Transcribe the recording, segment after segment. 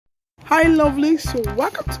Hi lovely, so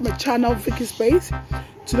welcome to my channel Vicky Space.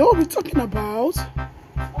 Today we'll be talking about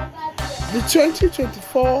the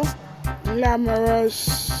 2024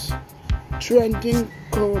 glamorous trending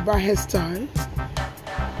Koroba hairstyle.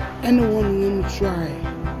 Anyone want to try?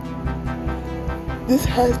 This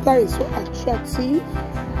hairstyle is so attractive.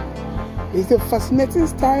 It's a fascinating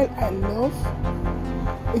style I love.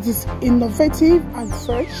 It is innovative and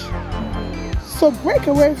fresh. So break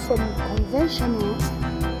away from conventional.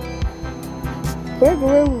 Break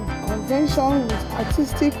away with convention with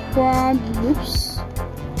artistic brand loops.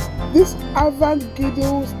 This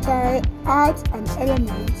avant-garde style adds an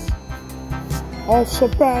element of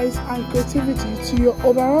surprise and creativity to your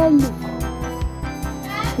overall look.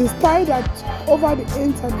 The style that over the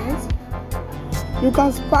internet, you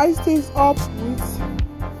can spice things up with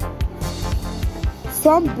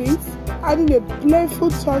some beats, adding a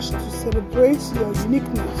playful touch to celebrate your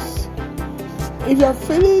uniqueness. If you're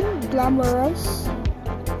feeling glamorous,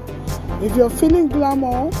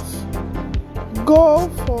 go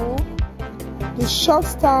for the short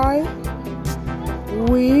style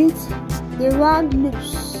with the round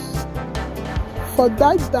loops for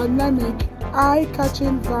that dynamic,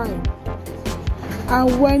 eye-catching vibe.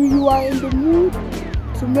 And when you are in the mood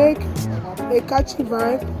to make a catchy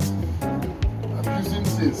vibe,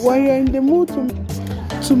 when you're in the mood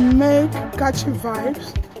to make catchy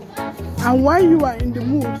vibes, and while you are in the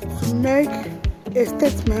mood to make a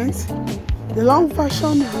statement, the long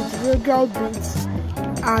version with regal beats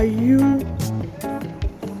are your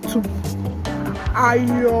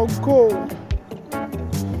goal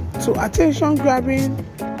to attention grabbing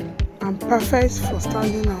and perfect for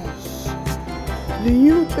standing out. The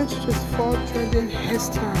new 2024 trending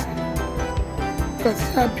hairstyle. Look at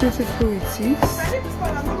how beautiful it is.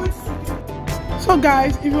 So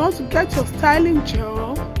guys, if you want to get your styling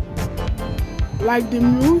gel like the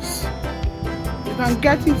mousse, you can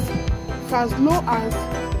get it for as low as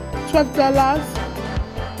 $12.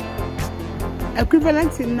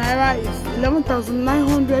 Equivalent in Naira is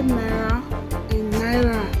 11,900 Naira in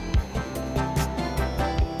Naira.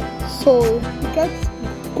 So you get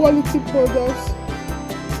quality products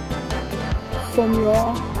from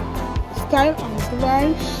your style and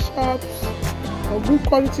brand shops or good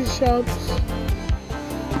quality shops.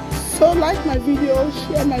 So like my videos,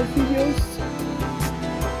 share my videos,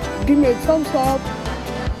 give me a thumbs up.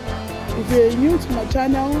 If you're new to my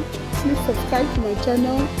channel, please subscribe to my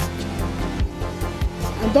channel,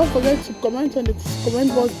 and don't forget to comment on the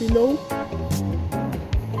comment box below.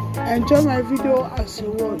 Enjoy my video as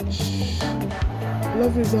you watch. I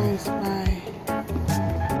love you guys. Bye.